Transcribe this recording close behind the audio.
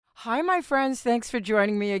Hi, my friends. Thanks for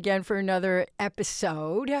joining me again for another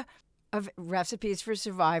episode of Recipes for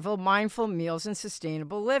Survival, Mindful Meals, and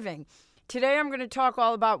Sustainable Living. Today, I'm going to talk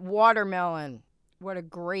all about watermelon. What a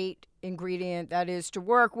great ingredient that is to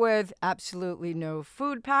work with. Absolutely no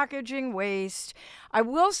food packaging waste. I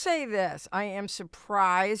will say this. I am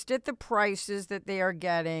surprised at the prices that they are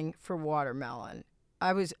getting for watermelon.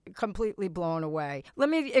 I was completely blown away. Let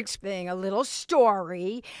me explain a little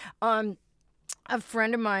story. A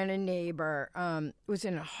friend of mine, a neighbor, was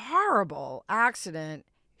in a horrible accident.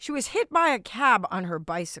 She was hit by a cab on her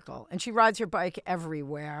bicycle, and she rides her bike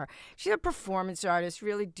everywhere. She's a performance artist,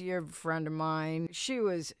 really dear friend of mine. She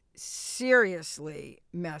was seriously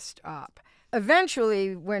messed up.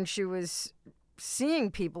 Eventually, when she was seeing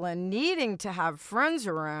people and needing to have friends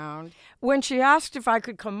around, when she asked if I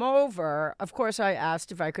could come over, of course I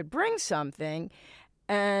asked if I could bring something.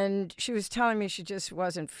 And she was telling me she just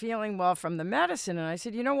wasn't feeling well from the medicine. And I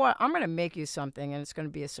said, you know what? I'm going to make you something, and it's going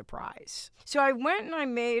to be a surprise. So I went and I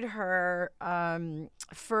made her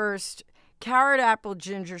first carrot apple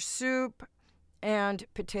ginger soup and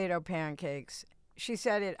potato pancakes. She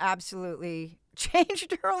said it absolutely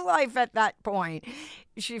changed her life at that point.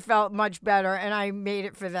 She felt much better, and I made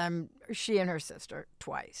it for them, she and her sister,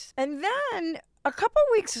 twice. And then a couple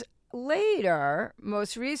weeks later,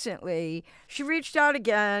 most recently, she reached out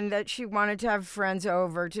again that she wanted to have friends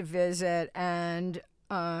over to visit, and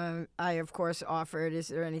I, of course, offered, is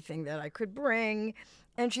there anything that I could bring?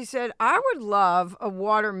 And she said, I would love a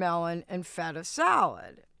watermelon and feta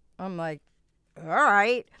salad. I'm like, all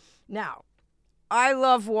right. Now, I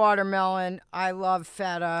love watermelon. I love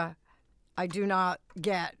feta. I do not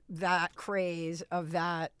get that craze of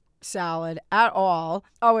that salad at all.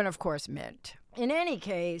 Oh, and of course, mint. In any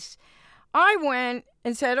case, I went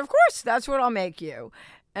and said, of course, that's what I'll make you.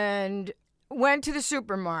 And went to the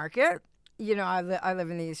supermarket. You know, I live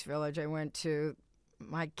in the East Village. I went to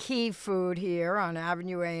my Key Food here on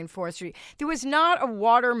Avenue A and 4th Street. There was not a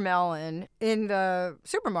watermelon in the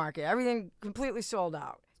supermarket. Everything completely sold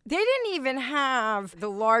out. They didn't even have the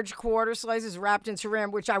large quarter slices wrapped in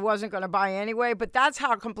saran, which I wasn't going to buy anyway, but that's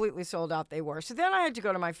how completely sold out they were. So then I had to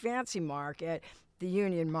go to my fancy market, the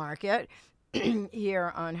Union Market,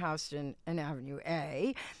 here on Houston and Avenue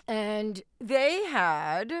A, and they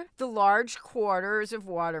had the large quarters of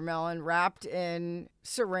watermelon wrapped in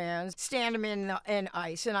saran, stand them in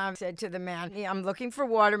ice, and I said to the man, I'm looking for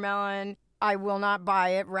watermelon. I will not buy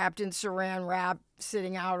it wrapped in saran wrap,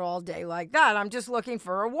 sitting out all day like that. I'm just looking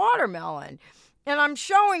for a watermelon. And I'm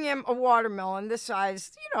showing him a watermelon the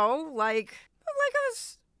size, like a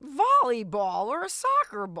volleyball or a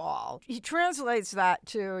soccer ball. He translates that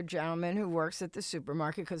to a gentleman who works at the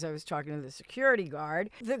supermarket, because I was talking to the security guard.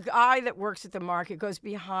 The guy that works at the market goes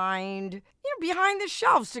behind the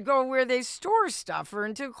shelves to go where they store stuff or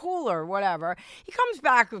into a cooler or whatever. He comes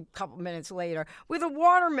back a couple minutes later with a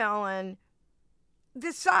watermelon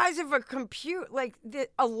the size of a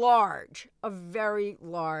a very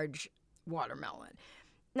large watermelon.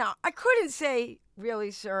 Now, I couldn't say, really,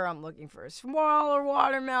 sir, I'm looking for a smaller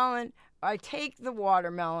watermelon. I take the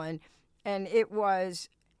watermelon, and it was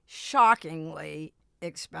shockingly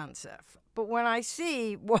expensive. But when I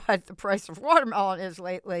see what the price of watermelon is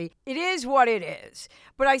lately, it is what it is.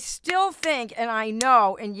 But I still think, and I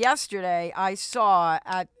know, and yesterday I saw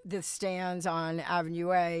at the stands on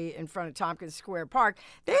Avenue A in front of Tompkins Square Park,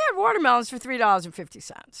 they had watermelons for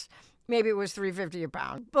 $3.50. Maybe it was $3.50 a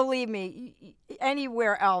pound. Believe me,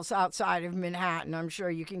 anywhere else outside of Manhattan, I'm sure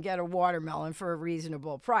you can get a watermelon for a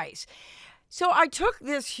reasonable price. So I took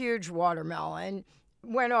this huge watermelon,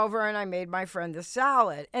 went over, and I made my friend the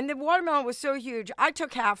salad. And the watermelon was so huge, I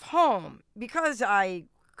took half home. Because I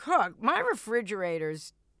cook, my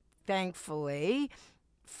refrigerator's, thankfully,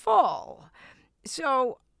 full.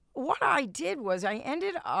 So what I did was I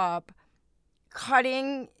ended up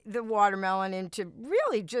cutting the watermelon into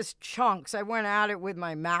really just chunks. I went at it with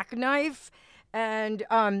my Mac knife and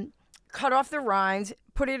cut off the rinds,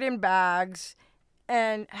 put it in bags,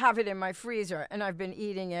 and have it in my freezer. And I've been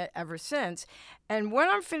eating it ever since. And when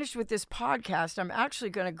I'm finished with this podcast, I'm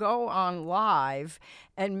actually going to go on live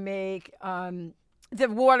and make the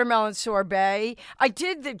watermelon sorbet. I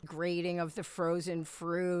did the grating of the frozen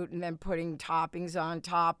fruit and then putting toppings on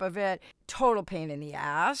top of it. Total pain in the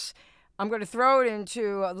ass. I'm going to throw it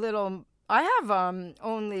into I have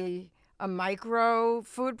only a micro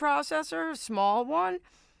food processor, a small one.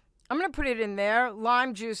 I'm going to put it in there,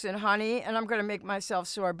 lime juice and honey, and I'm going to make myself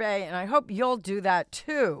sorbet, and I hope you'll do that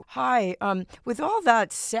too. Hi, with all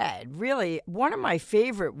that said, really, one of my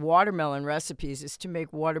favorite watermelon recipes is to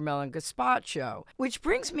make watermelon gazpacho, which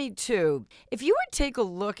brings me to, if you would take a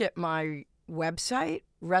look at my website,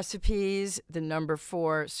 recipes, the number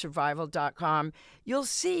 4 survival.com, you'll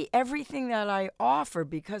see everything that I offer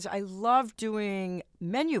because I love doing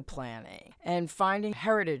menu planning and finding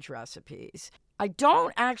heritage recipes. I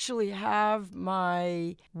don't actually have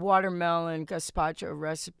my watermelon gazpacho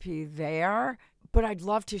recipe there, but I'd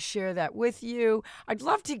love to share that with you. I'd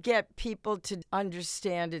love to get people to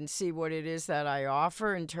understand and see what it is that I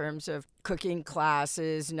offer in terms of cooking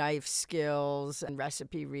classes, knife skills, and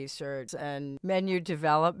recipe research and menu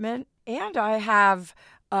development. And I have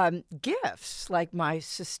gifts like my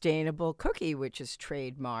sustainable cookie, which is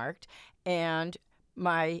trademarked, and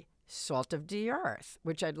my Salt of the Earth,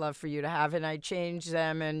 which I'd love for you to have, and I change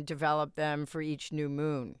them and develop them for each new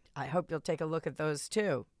moon. I hope you'll take a look at those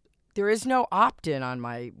too. There is no opt-in on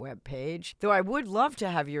my webpage, though I would love to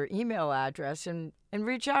have your email address and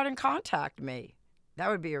reach out and contact me. That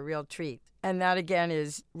would be a real treat. And that again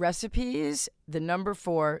is recipes, the number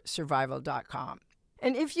 4 survival.com.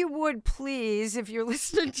 And if you would please, if you're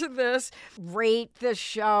listening to this, rate the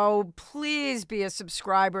show. Please be a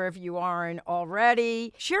subscriber if you aren't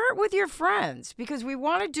already. Share it with your friends because we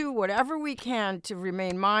want to do whatever we can to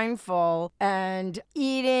remain mindful and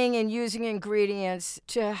eating and using ingredients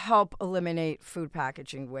to help eliminate food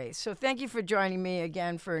packaging waste. So thank you for joining me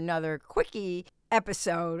again for another quickie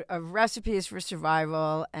episode of Recipes for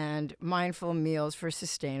Survival and Mindful Meals for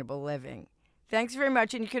Sustainable Living. Thanks very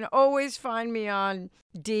much. And you can always find me on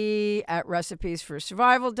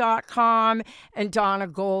d@recipesforsurvival.com and Donna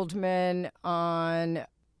Goldman on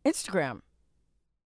Instagram.